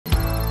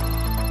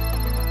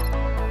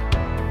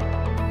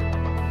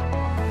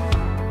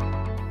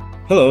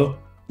Hello,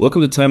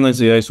 welcome to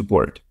Timelines AI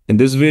support. In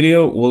this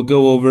video, we'll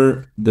go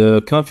over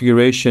the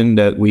configuration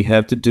that we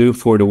have to do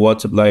for the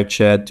WhatsApp live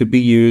chat to be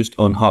used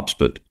on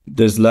HubSpot.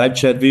 This live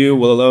chat view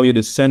will allow you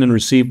to send and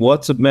receive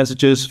WhatsApp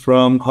messages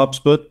from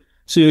HubSpot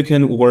so you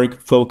can work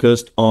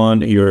focused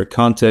on your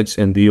contacts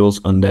and deals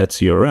on that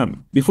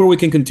CRM. Before we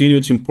can continue,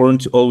 it's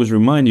important to always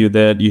remind you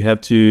that you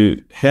have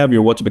to have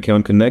your WhatsApp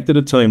account connected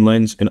to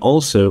Timelines and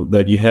also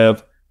that you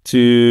have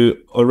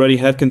to already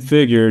have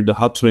configured the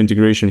HubSpot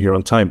integration here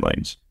on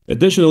Timelines.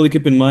 Additionally,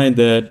 keep in mind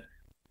that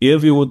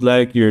if you would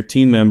like your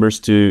team members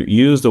to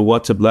use the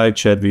WhatsApp live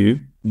chat view,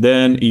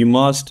 then you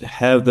must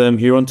have them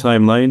here on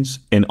Timelines,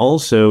 and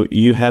also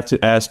you have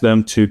to ask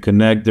them to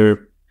connect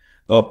their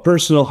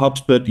personal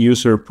HubSpot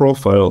user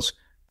profiles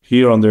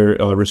here on their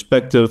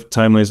respective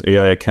Timelines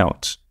AI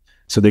accounts.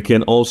 So they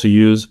can also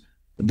use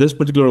this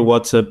particular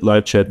WhatsApp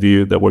live chat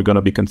view that we're going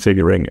to be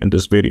configuring in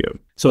this video.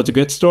 So to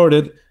get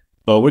started,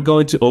 we're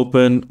going to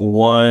open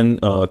one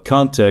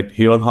contact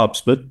here on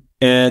HubSpot.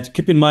 And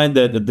keep in mind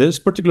that this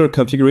particular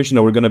configuration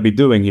that we're going to be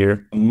doing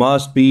here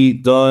must be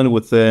done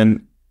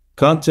within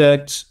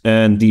contacts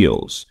and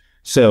deals.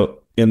 So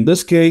in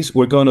this case,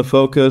 we're going to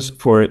focus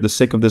for the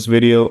sake of this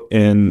video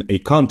in a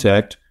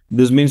contact.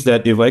 This means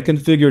that if I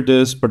configure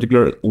this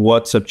particular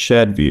WhatsApp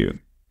chat view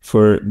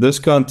for this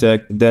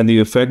contact, then the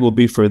effect will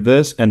be for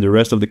this and the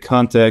rest of the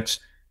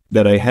contacts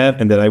that I have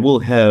and that I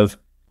will have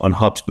on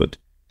HubSpot.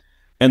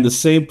 And the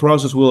same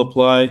process will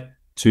apply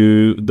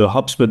to the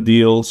HubSpot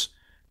deals.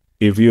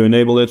 If you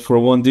enable it for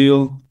one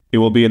deal, it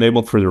will be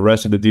enabled for the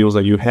rest of the deals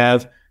that you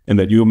have and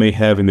that you may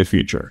have in the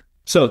future.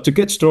 So to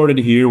get started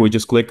here, we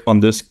just click on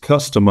this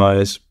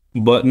customize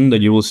button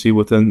that you will see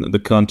within the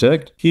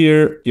contact.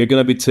 Here, you're going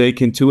to be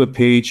taken to a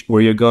page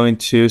where you're going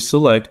to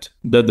select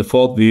the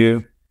default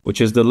view, which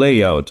is the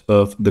layout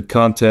of the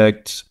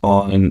contact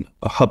on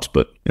a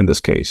HubSpot in this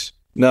case.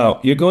 Now,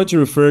 you're going to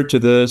refer to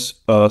this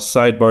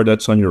sidebar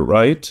that's on your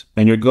right,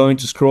 and you're going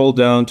to scroll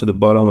down to the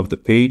bottom of the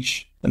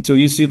page until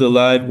you see the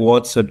live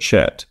WhatsApp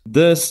chat.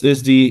 This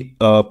is the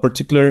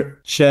particular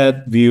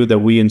chat view that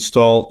we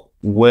install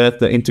with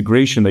the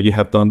integration that you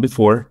have done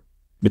before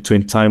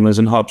between Timelines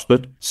and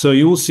HubSpot. So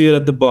you will see it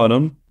at the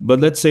bottom, but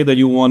let's say that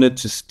you want it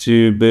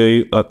to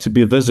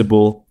be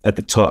visible at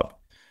the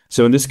top.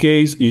 So in this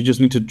case, you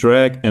just need to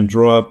drag and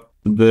drop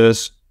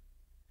this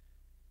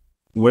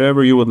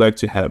wherever you would like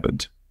to have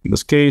it. In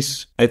this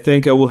case, I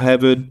think I will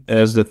have it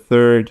as the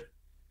third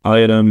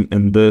item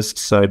in this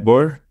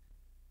sidebar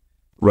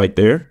right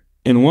there.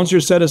 And once you're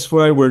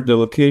satisfied with the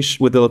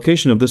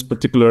location of this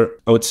particular,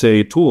 I would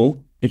say,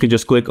 tool, you can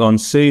just click on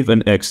Save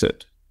and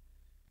Exit.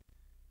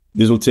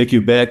 This will take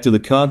you back to the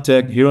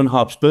contact here on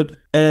HubSpot,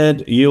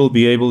 and you'll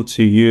be able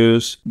to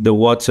use the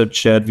WhatsApp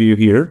chat view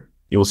here.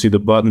 You'll see the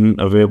button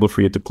available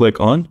for you to click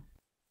on.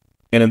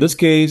 And in this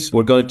case,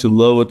 we're going to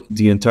load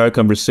the entire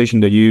conversation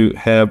that you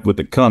have with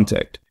the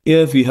contact.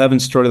 If you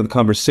haven't started the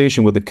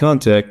conversation with the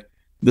contact,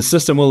 the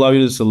system will allow you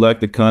to select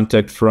the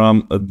contact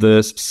from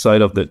this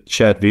side of the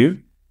chat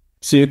view,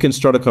 so you can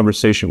start a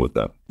conversation with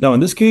them. Now, in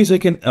this case, I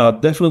can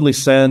definitely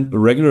send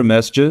regular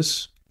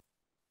messages.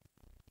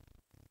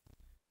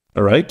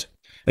 All right.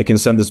 I can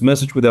send this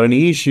message without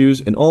any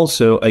issues, and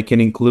also I can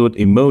include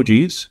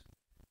emojis.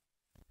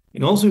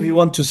 And also, if you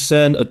want to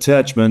send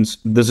attachments,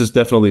 this is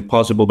definitely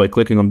possible by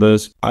clicking on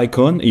this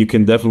icon. You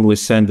can definitely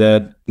send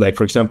that, like,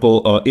 for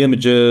example,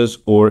 images,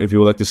 or if you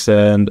would like to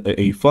send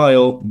a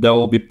file, that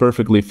will be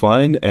perfectly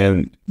fine,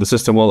 and the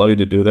system will allow you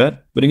to do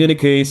that. But in any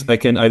case, I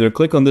can either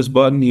click on this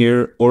button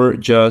here or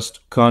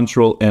just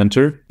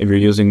Control-Enter if you're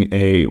using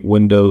a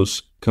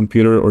Windows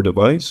computer or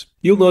device.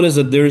 You'll notice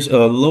that there's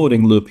a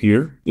loading loop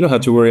here. You don't have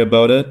to worry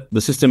about it.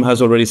 The system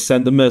has already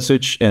sent the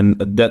message, and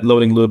that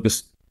loading loop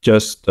is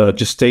just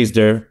stays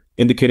there,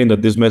 indicating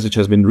that this message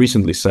has been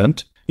recently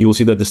sent. You will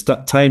see that the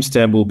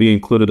timestamp will be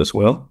included as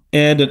well.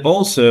 And then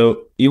also,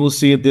 you will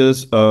see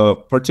this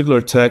particular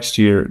text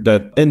here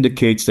that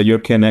indicates that you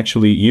can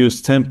actually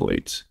use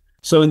templates.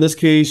 So in this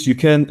case, you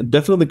can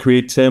definitely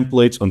create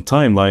templates on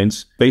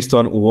Timelines based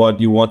on what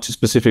you want to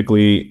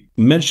specifically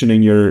mention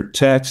in your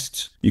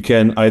text. You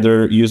can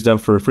either use them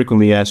for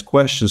frequently asked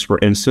questions, for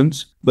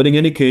instance. But in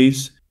any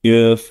case,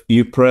 if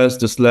you press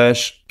the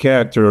slash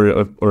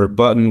character or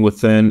button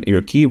within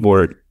your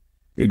keyboard,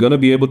 you're going to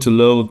be able to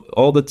load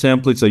all the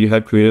templates that you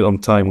have created on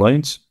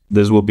Timelines.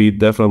 This will be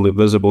definitely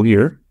visible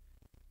here.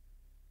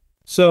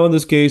 So in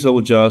this case, I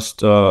will just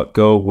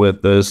go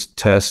with this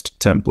test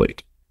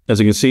template. As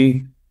you can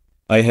see,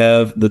 I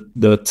have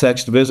the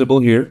text visible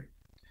here.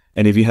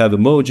 And if you have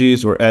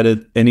emojis or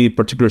added any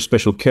particular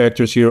special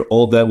characters here,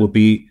 all that will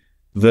be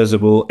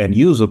visible and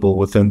usable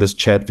within this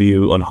chat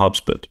view on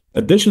HubSpot.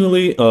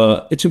 Additionally,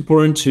 it's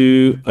important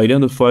to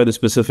identify the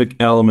specific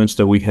elements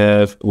that we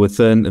have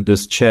within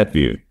this chat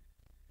view.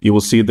 You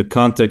will see the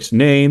contact's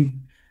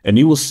name, and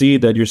you will see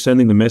that you're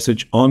sending the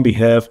message on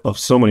behalf of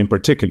someone in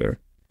particular.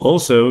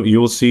 Also,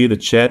 you will see the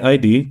chat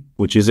ID,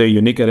 which is a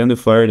unique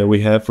identifier that we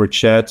have for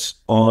chats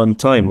on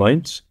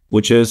Timelines,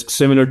 which is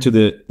similar to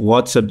the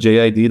WhatsApp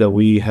JID that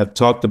we have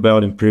talked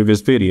about in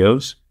previous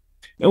videos.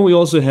 And we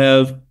also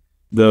have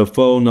the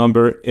phone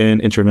number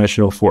in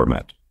international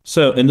format.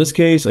 So in this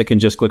case, I can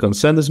just click on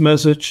send this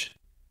message.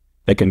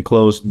 I can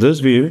close this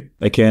view.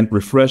 I can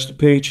refresh the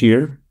page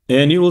here.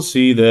 And you will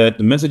see that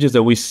the messages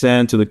that we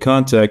send to the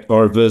contact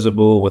are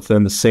visible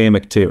within the same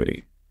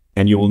activity.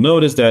 And you will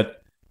notice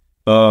that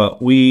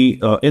we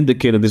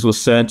indicated this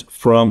was sent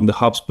from the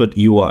HubSpot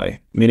UI,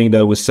 meaning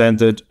that we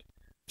sent it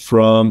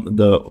from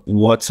the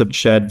WhatsApp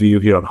chat view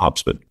here on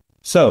HubSpot.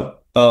 So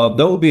that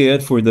will be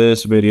it for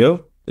this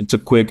video. It's a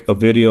quick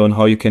video on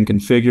how you can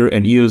configure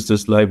and use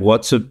this live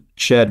WhatsApp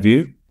chat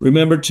view.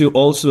 Remember to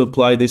also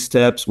apply these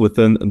steps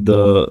within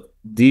the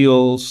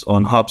deals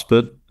on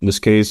HubSpot. In this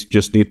case,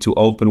 just need to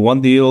open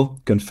one deal,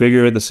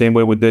 configure it the same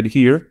way we did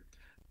here,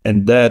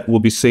 and that will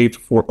be saved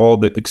for all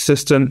the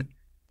existing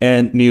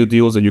and new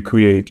deals that you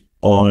create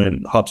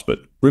on HubSpot.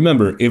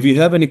 Remember, if you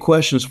have any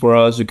questions for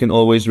us, you can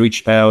always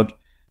reach out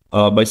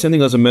by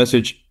sending us a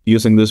message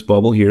using this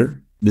bubble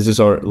here. This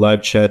is our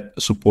live chat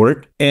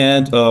support.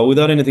 And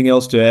without anything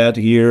else to add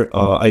here,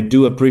 I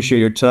do appreciate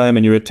your time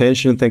and your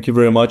attention. Thank you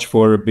very much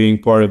for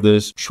being part of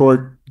this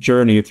short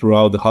journey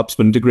throughout the HubSpot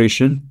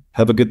integration.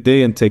 Have a good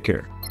day and take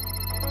care.